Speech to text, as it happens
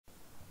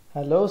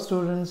Hello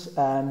students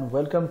and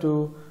welcome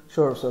to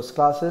Sourav's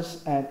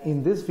classes, and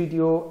in this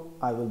video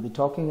I will be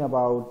talking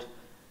about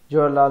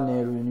Jawaharlal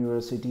Nehru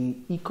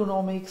University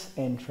Economics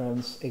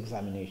Entrance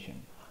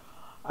Examination.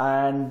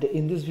 And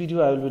in this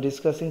video I will be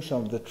discussing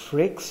some of the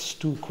tricks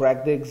to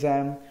crack the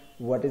exam,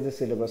 what is the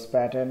syllabus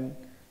pattern,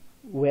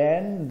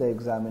 when the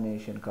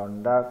examination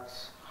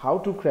conducts, how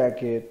to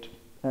crack it,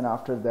 and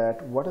after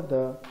that what are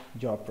the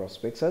job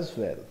prospects as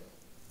well.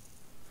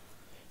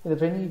 In the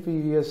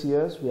previous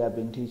years, we have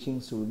been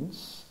teaching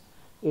students.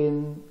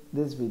 In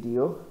this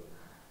video,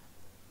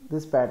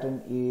 this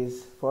pattern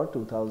is for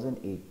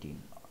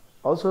 2018.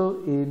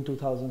 Also in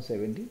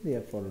 2017, they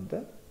have followed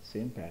the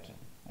same pattern.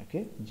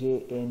 Okay,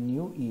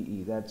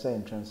 JNUEE, that's the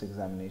entrance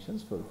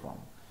examinations full form.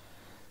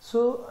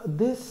 So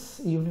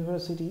this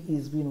university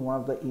is been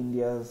one of the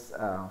India's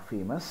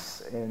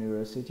famous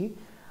university,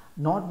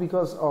 not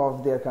because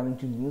of they are coming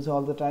to news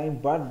all the time,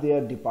 but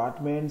their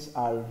departments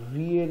are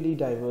really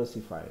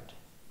diversified.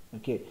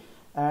 Okay,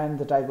 and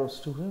the type of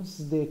students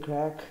they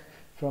crack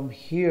from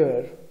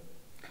here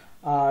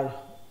are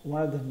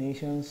one of the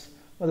nation's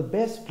or the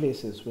best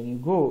places. When you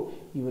go,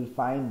 you will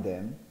find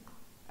them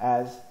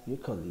as your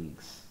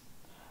colleagues.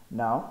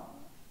 Now,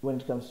 when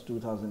it comes to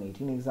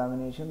 2018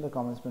 examination, the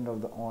commencement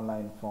of the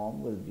online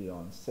form will be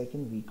on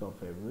second week of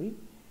February,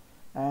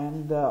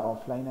 and the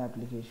offline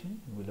application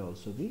will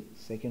also be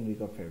second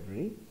week of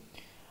February.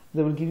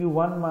 They will give you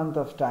 1 month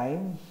of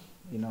time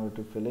in order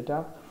to fill it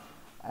up,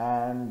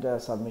 and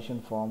submission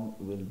form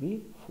will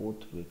be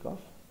 4th week of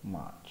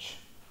March.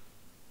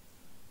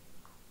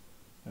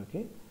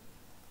 Okay,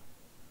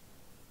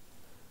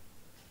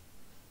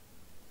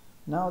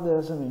 now there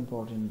are some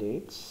important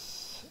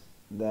dates,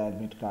 the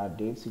admit card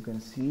dates. You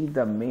can see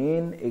the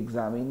main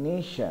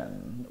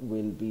examination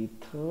will be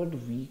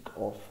 3rd week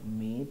of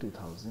May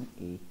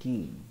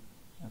 2018.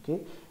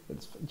 Okay,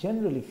 it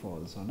generally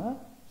falls on a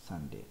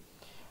Sunday,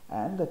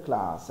 and the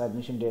class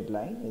admission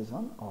deadline is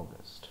on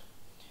August.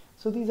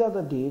 So these are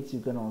the dates you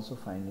can also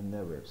find in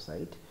their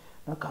website.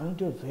 Now coming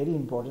to a very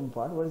important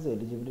part, what is the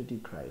eligibility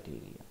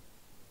criteria?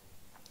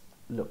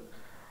 Look,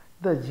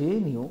 the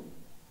JNU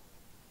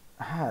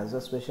has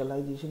a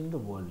specialization in the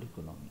world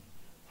economy.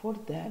 For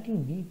that you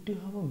need to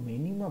have a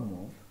minimum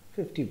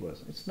of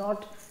 50%. It's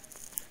not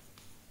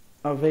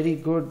a very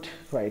good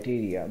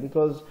criteria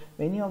because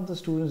many of the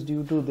students,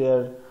 due to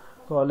their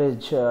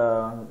college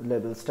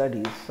level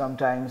studies,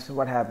 sometimes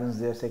what happens,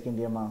 their second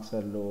year marks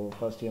are low,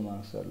 first year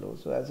marks are low.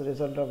 So as a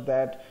result of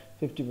that,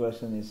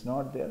 50% is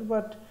not there.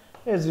 But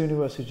as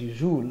university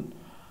rule,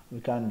 we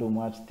can't do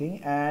much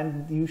thing,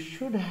 and you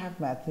should have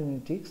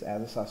mathematics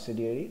as a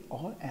subsidiary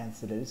or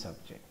ancillary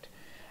subject.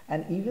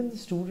 And even the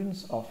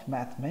students of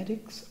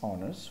mathematics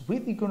honors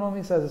with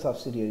economics as a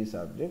subsidiary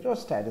subject, or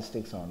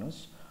statistics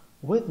honors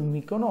with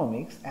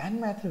economics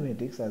and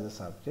mathematics as a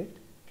subject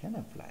can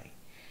apply.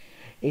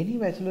 Any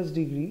bachelor's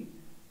degree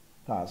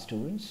class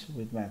students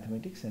with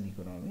mathematics and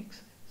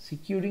economics,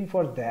 securing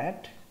for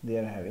that they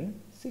are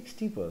having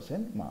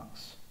 60%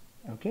 marks.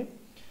 Okay,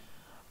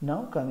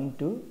 now coming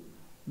to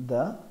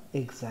the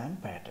exam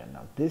pattern.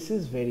 Now this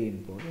is very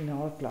important. In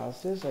our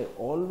classes I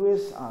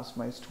always ask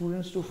my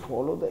students to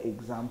follow the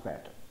exam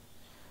pattern.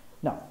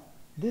 Now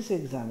this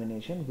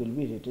examination will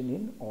be written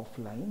in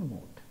offline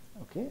mode.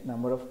 Okay,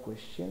 number of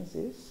questions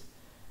is,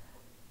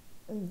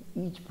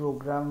 each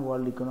program,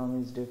 world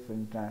economy is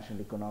different, international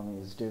economy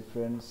is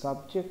different,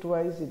 subject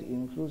wise it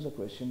includes a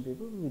question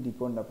paper, we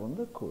depend upon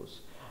the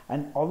course.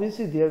 And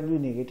obviously there will be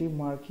negative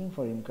marking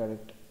for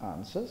incorrect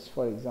answers.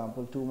 For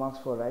example, 2 marks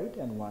for right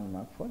and 1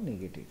 mark for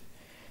negative.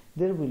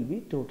 There will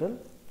be total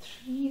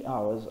 3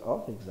 hours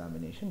of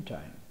examination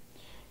time.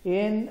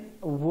 In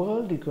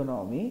world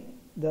economy,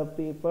 the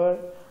paper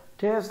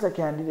tests the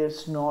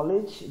candidate's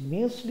knowledge.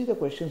 Mostly the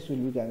questions will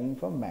be coming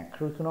from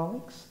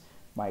macroeconomics,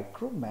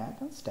 micro, math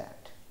and stat.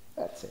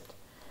 That's it.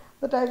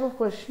 The type of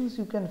questions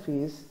you can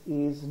face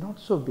is not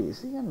so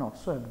basic and not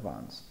so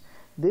advanced.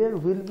 There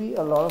will be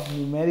a lot of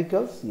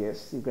numericals.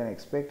 Yes, you can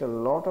expect a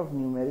lot of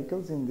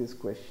numericals in this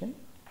question,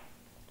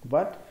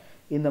 but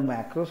in the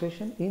macro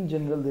session in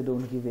general they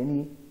don't give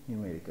any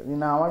numerical.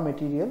 In our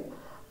material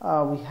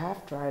we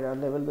have tried our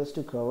level best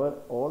to cover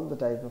all the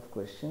type of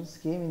questions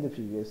came in the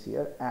previous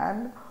year,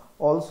 and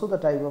also the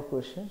type of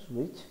questions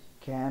which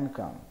can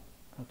come.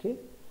 Okay,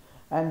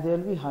 and there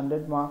will be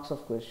 100 marks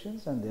of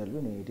questions and there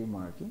will be negative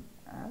marking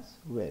as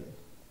well.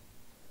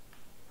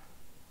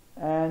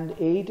 And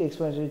 8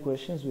 explanatory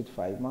questions with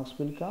 5 marks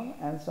will come,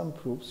 and some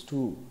proofs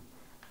too.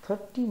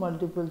 30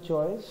 multiple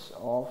choice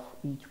of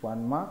each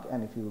 1 mark,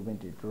 and if you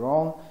get it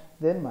wrong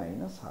then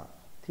minus half.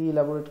 3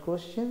 elaborate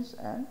questions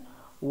and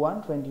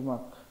 1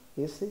 20-mark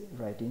essay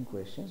writing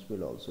questions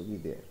will also be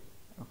there.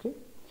 Okay,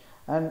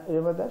 and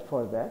remember that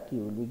for that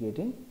you will be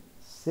getting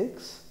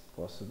 6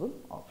 possible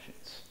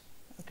options.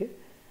 Okay,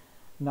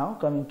 now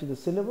coming to the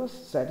syllabus,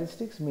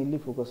 statistics mainly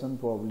focus on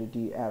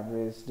probability,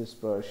 average,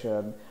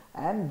 dispersion,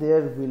 and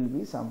there will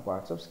be some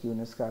parts of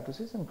skewness,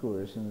 kurtosis and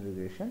correlation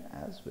regression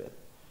as well.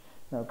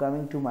 Now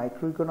coming to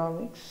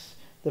microeconomics,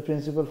 The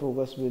principal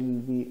focus will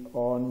be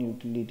on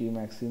utility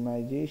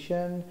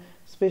maximization,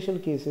 special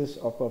cases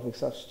of perfect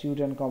substitute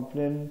and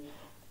complement.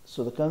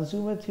 So the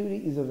consumer theory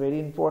is a very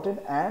important,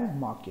 and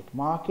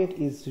market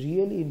is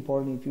really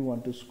important if you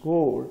want to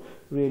score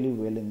really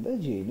well in the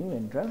JNU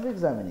entrance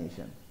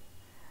examination.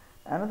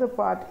 Another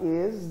part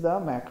is the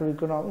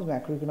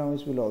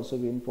macroeconomics will also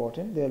be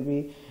important. There will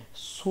be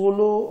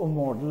solo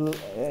model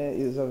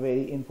is a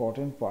very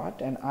important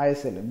part, and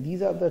ISLM.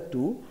 These are the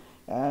two,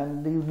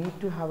 and you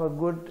need to have a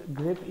good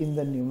grip in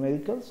the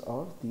numericals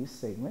of these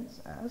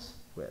segments as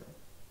well.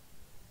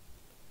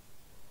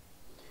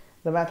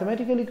 The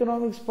mathematical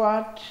economics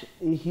part,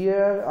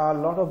 here are a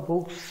lot of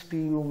books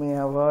you may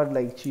have heard,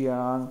 like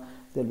Chiang,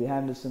 there will be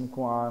Henderson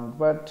Quant,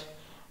 but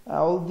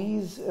all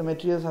these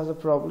materials has a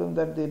problem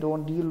that they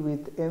don't deal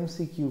with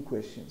MCQ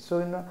questions. So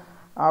in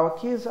our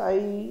case,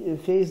 I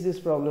faced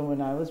this problem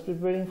when I was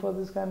preparing for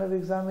this kind of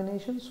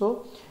examination.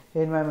 So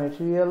in my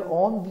material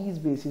on these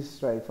basis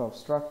type of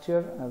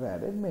structure, I've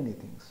added many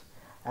things,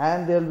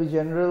 and there will be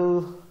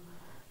general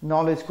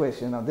knowledge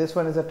question. Now this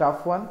one is a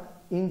tough one.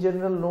 In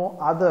general, no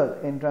other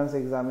entrance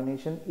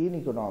examination in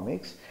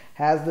economics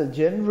has the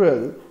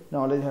general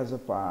knowledge as a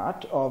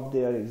part of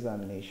their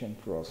examination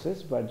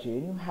process, but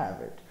JNU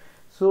have it.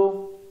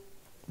 So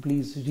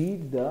please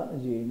read the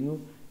JNU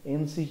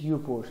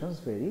MCQ portions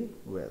very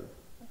well.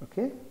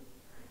 Okay.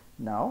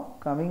 Now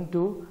coming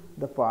to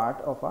the part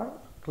of our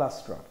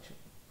class structure.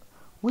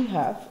 We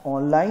have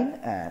online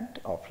and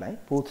offline,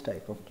 both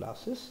type of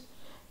classes.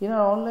 In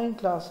our online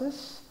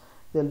classes,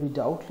 there will be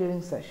doubt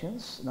clearing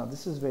sessions. Now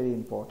this is very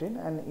important,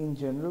 and in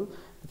general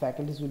the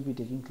faculties will be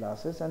taking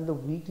classes, and the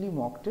weekly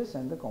mock test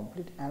and the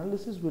complete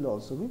analysis will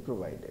also be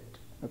provided.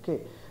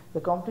 Okay,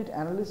 the complete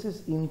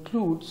analysis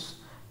includes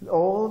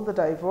all the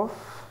type of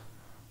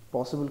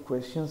possible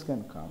questions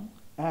can come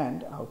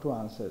and how to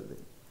answer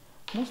them.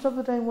 Most of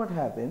the time what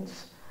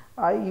happens,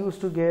 I used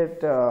to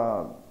get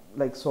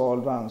like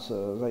solved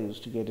answers. I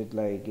used to get it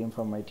like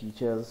from my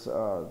teachers,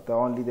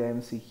 only the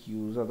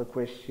MCQs or the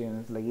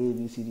questions like A,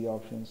 B, C, D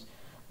options.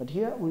 But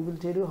here we will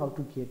tell you how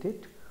to get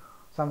it,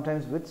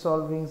 sometimes with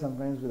solving,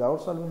 sometimes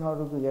without solving, how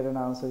to get an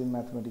answer in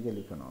mathematical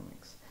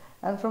economics.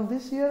 And from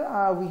this year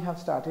we have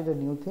started a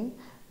new thing,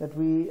 that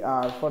we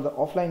are for the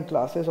offline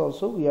classes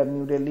also, we are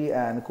New Delhi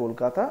and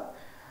Kolkata,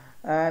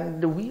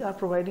 and we are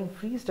providing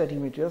free study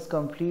materials.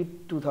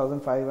 Complete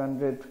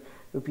 2,500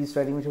 rupees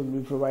study material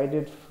will be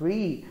provided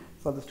free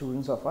for the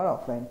students of our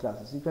offline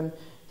classes. You can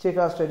check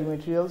our study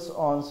materials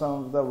on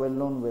some of the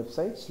well-known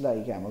websites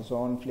like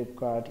Amazon,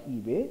 Flipkart,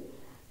 eBay.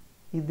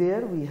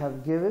 There we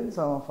have given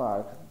some of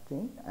our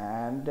thing,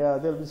 and there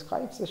will be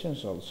Skype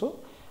sessions also.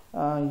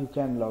 You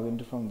can log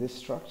into from this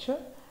structure,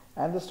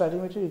 and the study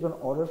material you can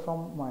order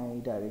from my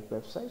direct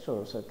website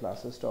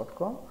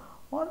soravclasses.com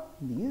or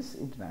these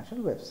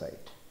international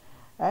website.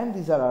 And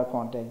these are our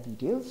contact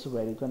details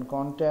where you can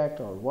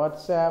contact or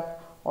WhatsApp,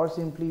 or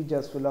simply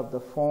just fill up the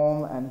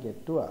form and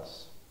get to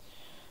us.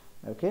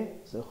 Okay,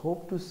 so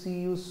hope to see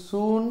you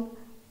soon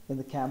in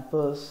the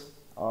campus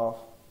of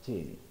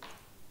JNU.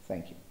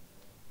 Thank you.